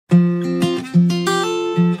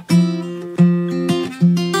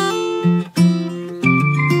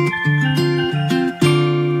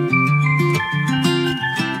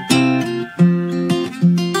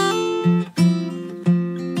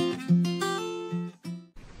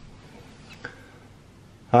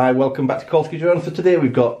Hi, welcome back to Quadcopter Drone. So today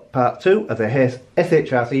we've got part 2 of the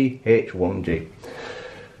Shrc H1G.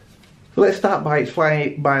 So let's start by its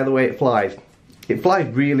flying, by the way it flies. It flies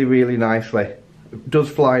really nicely. It does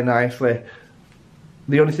fly nicely.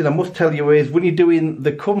 The only thing I must tell you is when you're doing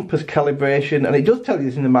the compass calibration, and it does tell you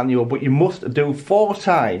this in the manual, but you must do 4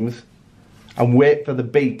 times and wait for the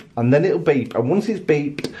beep, and then it'll beep, and once it's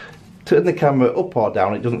beeped, turn the camera up or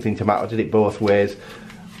down. It doesn't seem to matter, did it both ways.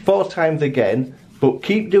 4 times again. But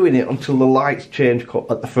keep doing it until the lights change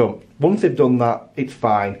at the front. Once they've done that, it's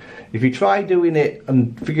fine. If you try doing it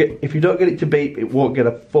and if you don't get it to beep, it won't get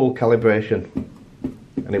a full calibration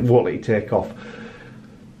and it won't let you take off.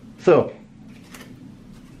 So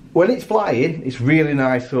when it's flying, it's really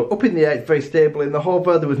nice. So up in the air, it's very stable. In the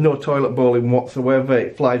hover, there was no toilet bowling whatsoever.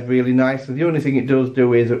 It flies really nice. So the only thing it does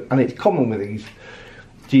do is, and it's common with these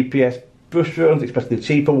GPS brush drones, especially the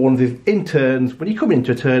cheaper ones, is in turns, when you come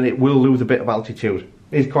into a turn, it will lose a bit of altitude.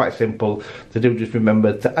 It's quite simple to do. Just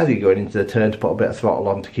remember to, as you're going into the turn, to put a bit of throttle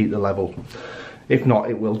on to keep the level. If not,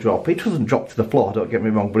 it will drop. It doesn't drop to the floor, don't get me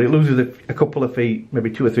wrong, but it loses a couple of feet, maybe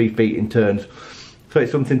 2 or 3 feet in turns. So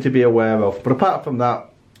it's something to be aware of. But apart from that,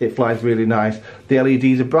 it flies really nice. The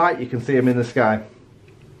LEDs are bright, you can see them in the sky.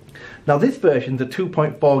 Now this version's a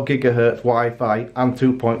 2.4 gigahertz Wi-Fi and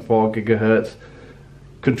 2.4 gigahertz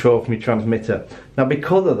control from your transmitter. Now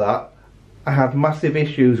because of that, I had massive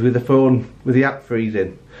issues with the phone, with the app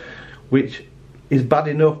freezing, which is bad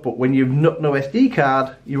enough, but when you've not no SD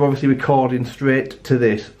card, you're obviously recording straight to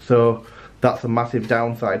this, so that's a massive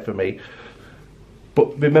downside for me.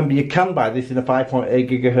 But remember, you can buy this in a 5.8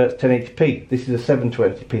 gigahertz 1080p. This is a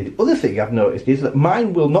 720p. The other thing I've noticed is that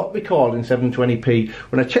mine will not record in 720p.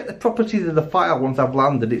 When I check the properties of the file once I've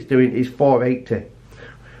landed, it's 480.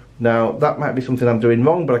 Now that might be something I'm doing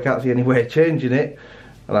wrong, but I can't see any way of changing it,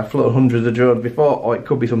 and I've flown hundreds of drones before, or it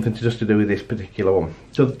could be something just to do with this particular one.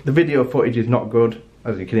 So the video footage is not good,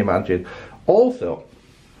 as you can imagine. Also,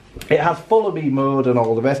 it has follow me mode and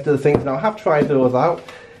all the rest of the things. Now I have tried those out.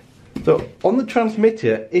 So on the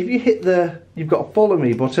transmitter, if you hit you've got a follow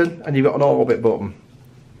me button and you've got an orbit button,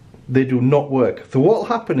 they do not work. So what will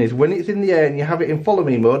happen is when it's in the air and you have it in follow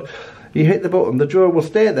me mode, you hit the button, the drone will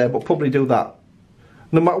stay there but probably do that.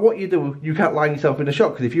 No matter what you do, you can't line yourself in a shot,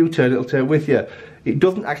 because if you turn, it'll turn with you. It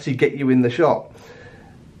doesn't actually get you in the shot.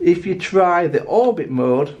 If you try the orbit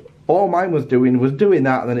mode, all mine was doing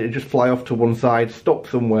that, and then it would just fly off to one side, stop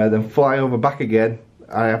somewhere, then fly over back again.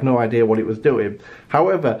 I have no idea what it was doing.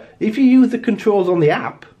 However, if you use the controls on the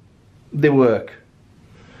app, they work.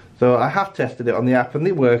 So I have tested it on the app and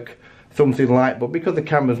they work something like, but because the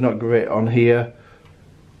camera's not great on here,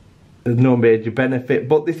 there's no major benefit,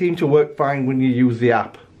 but they seem to work fine when you use the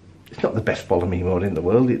app. It's not the best follow me mode in the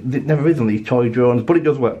world, it never is on these toy drones, but it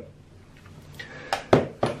does work.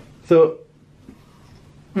 So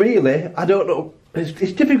really, I don't know, it's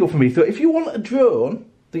difficult for me. So if you want a drone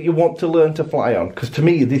that you want to learn to fly on, because to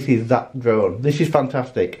me this is that drone, this is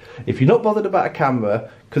fantastic. If you're not bothered about a camera,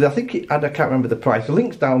 because I think I can't remember the price, the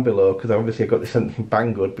link's down below, because obviously I got this sent from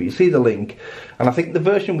Banggood, but you see the link, and I think the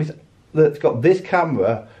version that's got this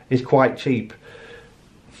camera is quite cheap.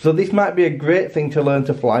 So this might be a great thing to learn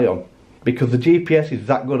to fly on, because the GPS is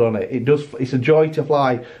that good on it. It's a joy to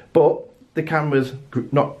fly, but the camera's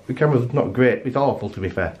not great. It's awful, to be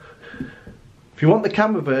fair. If you want the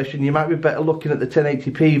camera version, you might be better looking at the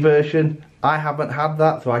 1080p version. I haven't had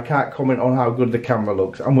that, so I can't comment on how good the camera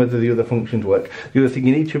looks and whether the other functions work. The other thing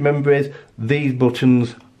you need to remember is these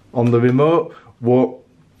buttons on the remote won't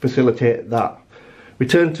facilitate that.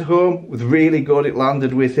 Return to home was really good. It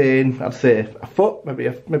landed within, I'd say, a foot,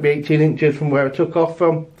 maybe 18 inches from where I took off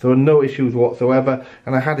from, so no issues whatsoever,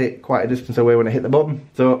 and I had it quite a distance away when I hit the button.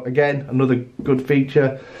 So again, another good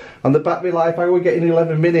feature. And the battery life, I was getting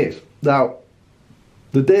 11 minutes. Now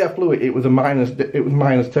the day I flew it, it was minus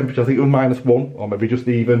temperature. I think it was -1 or maybe just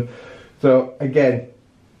even. So again,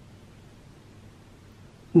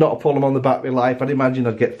 not a problem on the battery life. I'd imagine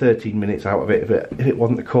I'd get 13 minutes out of it if it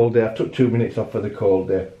wasn't a cold day. I took 2 minutes off for the cold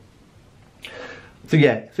day. So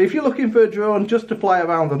yeah, so if you're looking for a drone just to fly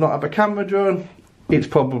around and not have a camera drone, it's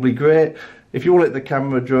probably great. If you want the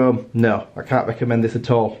camera drone, no, I can't recommend this at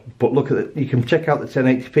all. But look at it, you can check out the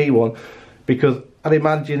 1080p one, because I'd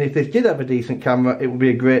imagine if this did have a decent camera, it would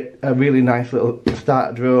be a really nice little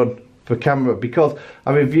starter drone for camera. Because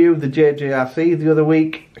I reviewed the JJRC the other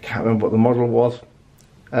week, I can't remember what the model was.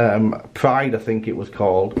 Pride, I think it was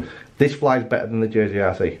called. This flies better than the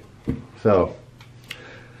JJRC. So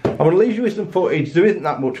I'm going to leave you with some footage. There isn't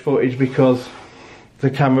that much footage because the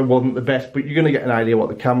camera wasn't the best, but you're going to get an idea what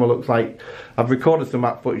the camera looks like. I've recorded some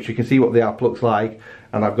app footage, you can see what the app looks like,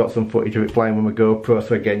 and I've got some footage of it flying with my GoPro,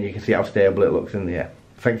 so again you can see how stable it looks in the air.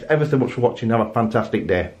 Thanks ever so much for watching. Have a fantastic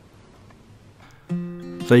day.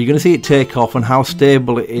 So you're going to see it take off and how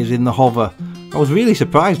stable it is in the hover. I was really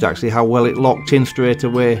surprised actually how well it locked in straight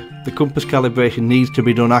away. The compass calibration needs to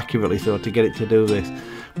be done accurately so to get it to do this.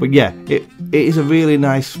 But yeah, it is a really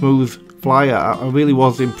nice smooth flyer. I really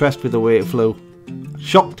was impressed with the way it flew.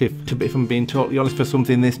 Shocked if I'm being totally honest for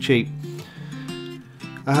something this cheap.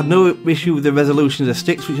 I had no issue with the resolution of the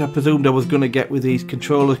sticks, which I presumed I was going to get with these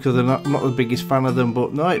controllers because I'm not the biggest fan of them,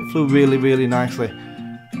 but no, it flew really nicely.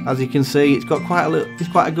 As you can see, it's got quite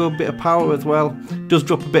a good bit of power as well. It does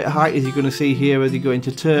drop a bit of height, as you're going to see here as you go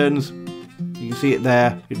into turns. You can see it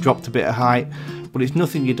there, it dropped a bit of height, but it's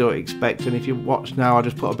nothing you don't expect. And if you watch now, I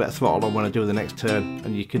just put a bit of throttle on when I do the next turn,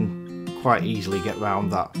 and you can quite easily get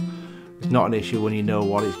round that. It's not an issue when you know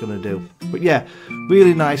what it's going to do. But yeah,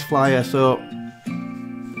 really nice flyer. So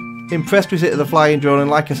impressed with it as a flying drone, and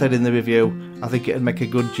like I said in the review, I think it'd make a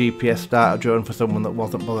good GPS starter drone for someone that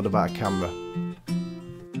wasn't bothered about a camera.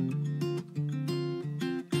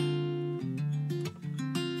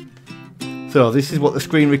 So this is what the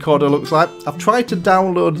screen recorder looks like. I've tried to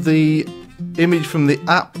download the image from the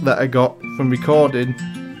app that I got from recording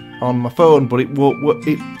on my phone, but it won't work.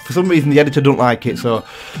 For some reason the editor don't like it, so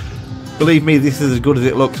believe me, this is as good as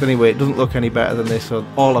it looks anyway. It doesn't look any better than this, so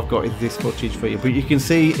all I've got is this footage for you. But you can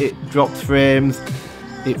see it drops frames,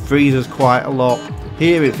 it freezes quite a lot.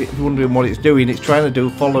 Here, if you're wondering what it's doing, it's trying to do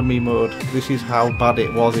follow me mode. This is how bad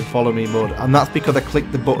it was in follow me mode, and that's because I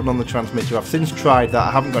clicked the button on the transmitter. I've since tried that.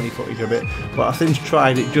 I haven't got any footage of it, but I've since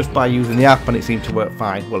tried it just by using the app, and it seemed to work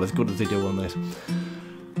fine. Well, as good as they do on this.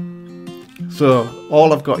 So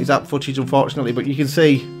all I've got is app footage, unfortunately, but you can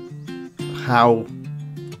see how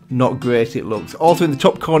not great it looks. Also in the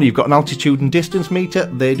top corner you've got an altitude and distance meter.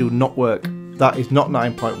 They do not work. That is not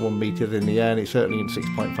 9.1 meters in the air, and it's certainly in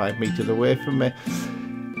 6.5 meters away from me.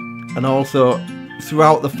 And also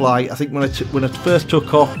throughout the flight, I think when I first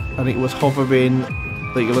took off and it was hovering,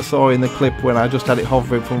 that you'll have saw in the clip when I just had it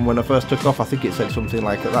hovering from when I first took off, I think it said something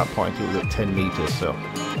like at that point it was at 10 meters, so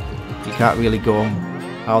you can't really go on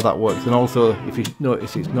how that works. And also, if you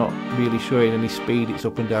notice, it's not really showing any speed, it's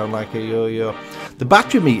up and down like a yo-yo. The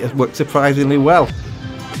battery meter worked surprisingly well.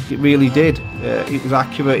 It really did. It was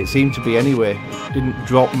accurate, it seemed to be anyway. It didn't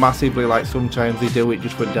drop massively like sometimes they do. It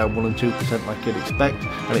just went down 1 and 2% like you'd expect,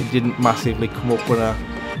 and it didn't massively come up when I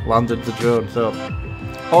landed the drone. So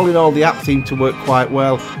all in all, the app seemed to work quite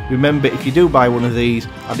well. Remember, if you do buy one of these,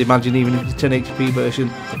 I'd imagine even if it's a 1080p version,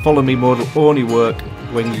 the follow me mode will only work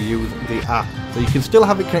when you use the app. So you can still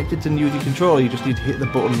have it connected to use your controller, you just need to hit the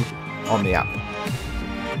button on the app.